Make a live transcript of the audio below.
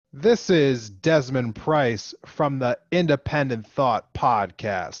This is Desmond Price from the Independent Thought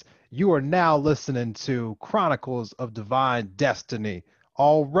Podcast. You are now listening to Chronicles of Divine Destiny.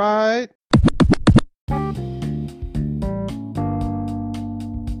 All right.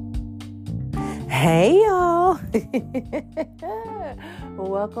 Hey y'all!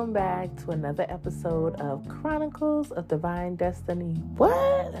 Welcome back to another episode of Chronicles of Divine Destiny.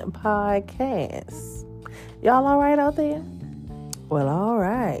 What podcast? Y'all all right out there? Well, all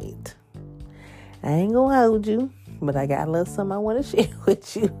right. I ain't gonna hold you, but I got a little something I want to share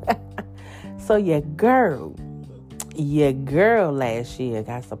with you. So your girl last year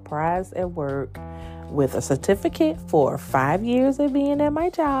got surprised at work with a certificate for 5 years of being at my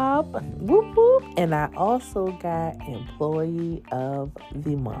job. Whoop, whoop. And I also got Employee of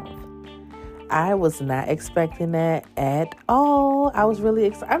the Month. I was not expecting that at all. I was really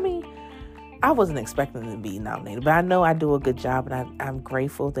excited. I wasn't expecting to be nominated, but I know I do a good job, and I'm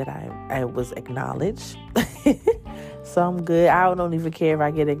grateful that I was acknowledged. So I'm good. I don't even care if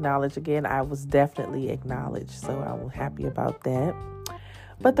I get acknowledged again. I was definitely acknowledged, so I'm happy about that.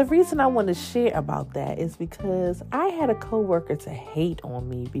 But the reason I want to share about that is because I had a coworker to hate on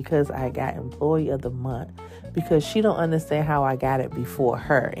me because I got Employee of the Month, because she don't understand how I got it before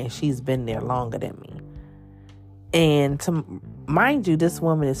her, and she's been there longer than me. And to mind you, this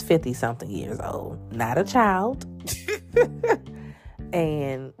woman is 50-something years old, not a child.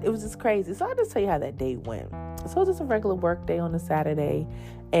 And it was just crazy. So I'll just tell you how that day went. So it was just a regular work day on a Saturday.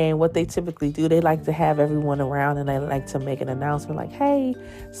 And what they typically do, they like to have everyone around, and they like to make an announcement like, hey,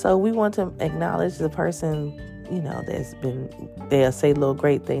 so we want to acknowledge the person, they'll say little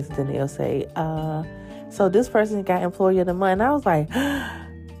great things, and then they'll say, so this person got Employee of the Month. And I was like,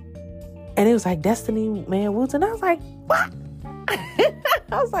 and it was like Destiny Man Woods. And I was like, what?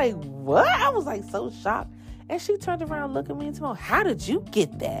 I was like, what? I was like so shocked. And she turned around, looked at me and told me, how did you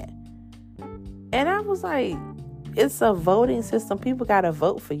get that? And I was like, it's a voting system. People got to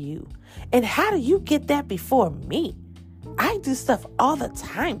vote for you. And how do you get that before me? I do stuff all the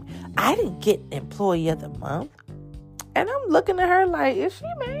time. I didn't get Employee of the Month. And I'm looking at her like, is she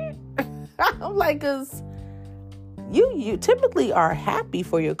mad? I'm like, because you typically are happy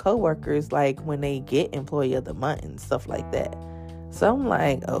for your coworkers, like when they get Employee of the Month and stuff like that. So I'm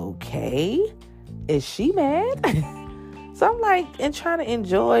like, okay, is she mad? So I'm like, and trying to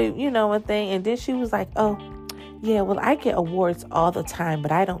enjoy, a thing. And then she was like, oh, yeah, well, I get awards all the time,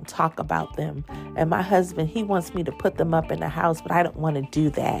 but I don't talk about them. And my husband, he wants me to put them up in the house, but I don't want to do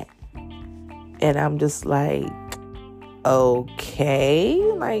that. And I'm just like, okay,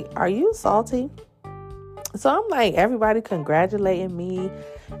 like, are you salty? So I'm like, everybody congratulating me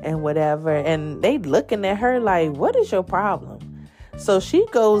and whatever. And they looking at her like, what is your problem? So she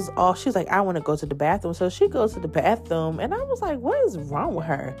goes off. She's like, I want to go to the bathroom. So she goes to the bathroom. And I was like, what is wrong with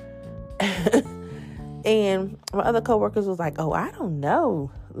her? And my other coworkers was like, oh, I don't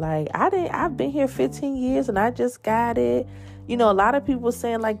know. Like, I've been here 15 years and I just got it. A lot of people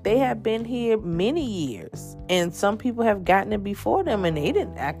saying like they have been here many years. And some people have gotten it before them and they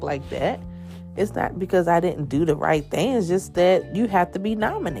didn't act like that. It's not because I didn't do the right thing. It's just that you have to be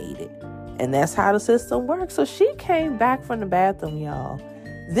nominated. And that's how the system works. So she came back from the bathroom, y'all.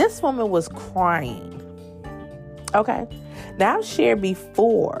 This woman was crying. Okay. Now, I've shared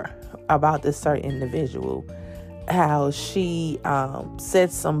before about this certain individual, how she said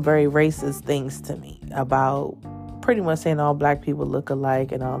some very racist things to me about pretty much saying all black people look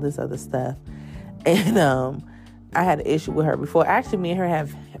alike and all this other stuff. And I had an issue with her before. Actually, me and her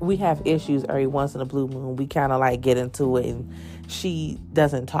have issues every once in a blue moon. We kind of like get into it, and she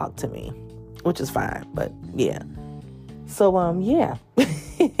doesn't talk to me, which is fine. But yeah. So yeah.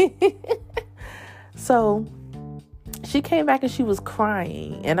 So she came back and she was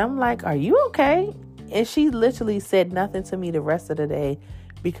crying, and I'm like, "Are you okay?" And she literally said nothing to me the rest of the day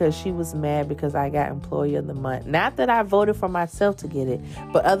because she was mad because I got Employee of the Month. Not that I voted for myself to get it,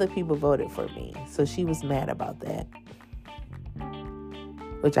 but other people voted for me. So she was mad about that,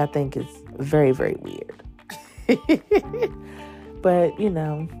 which I think is very, very weird. But,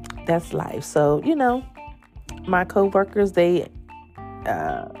 that's life. So, my coworkers, they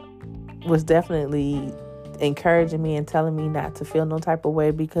was definitely encouraging me and telling me not to feel no type of way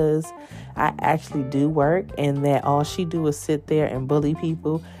because I actually do work, and that all she do is sit there and bully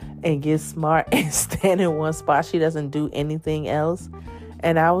people and get smart and stand in one spot. She doesn't do anything else.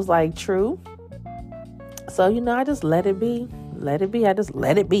 And I was like, true. So, I just let it be. I just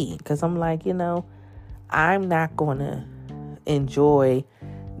let it be. Because I'm like, I'm not going to enjoy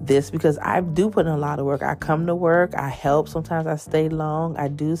this because I do put in a lot of work. I come to work. I help. Sometimes I stay long. I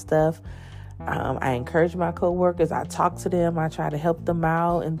do stuff. I encourage my coworkers. I talk to them. I try to help them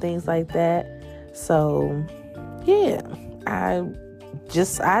out and things like that. So, yeah, I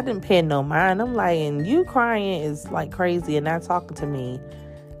didn't pay no mind. I'm like, and you crying is like crazy, and not talking to me,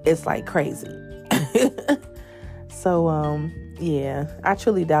 it's like crazy. So, yeah, I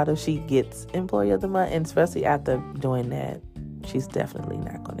truly doubt if she gets Employee of the Month, and especially after doing that, she's definitely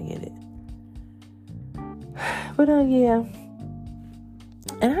not going to get it. But, yeah.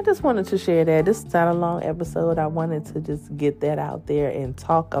 And I just wanted to share that. This is not a long episode. I wanted to just get that out there and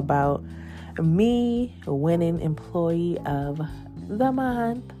talk about me winning Employee of the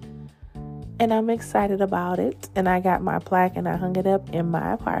Month. And I'm excited about it. And I got my plaque and I hung it up in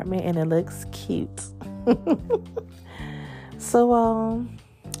my apartment and it looks cute. So,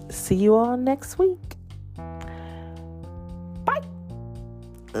 see you all next week. Bye.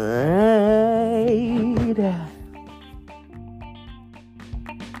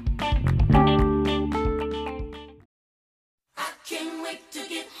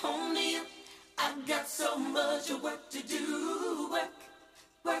 I've got so much work to do.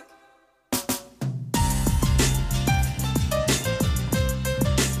 Work.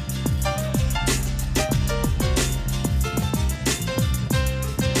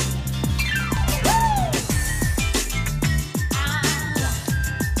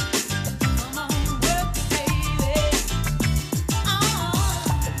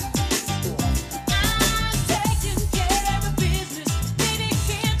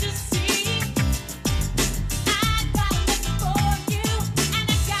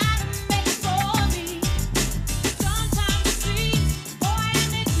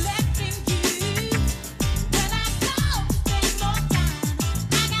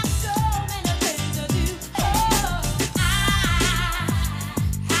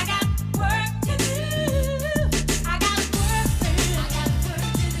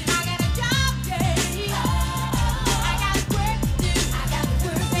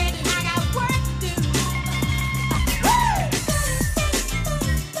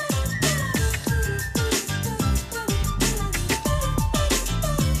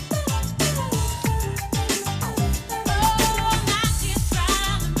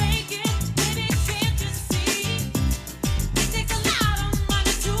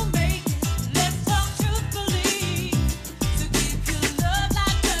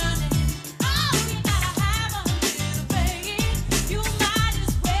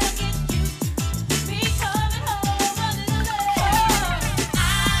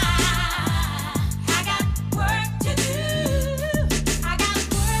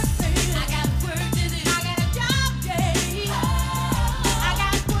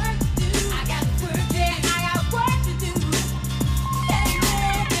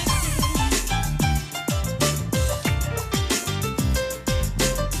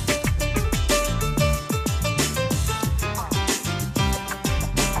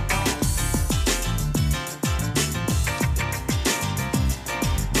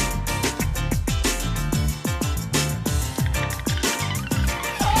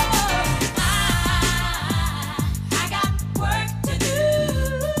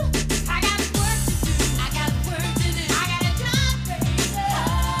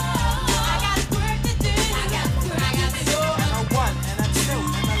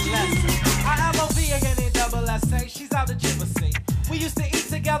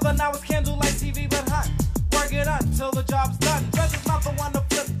 Now it's candlelight TV, but work it until the job's done. Treasure's not the one to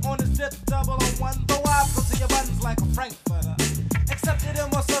flip on his fifth double on one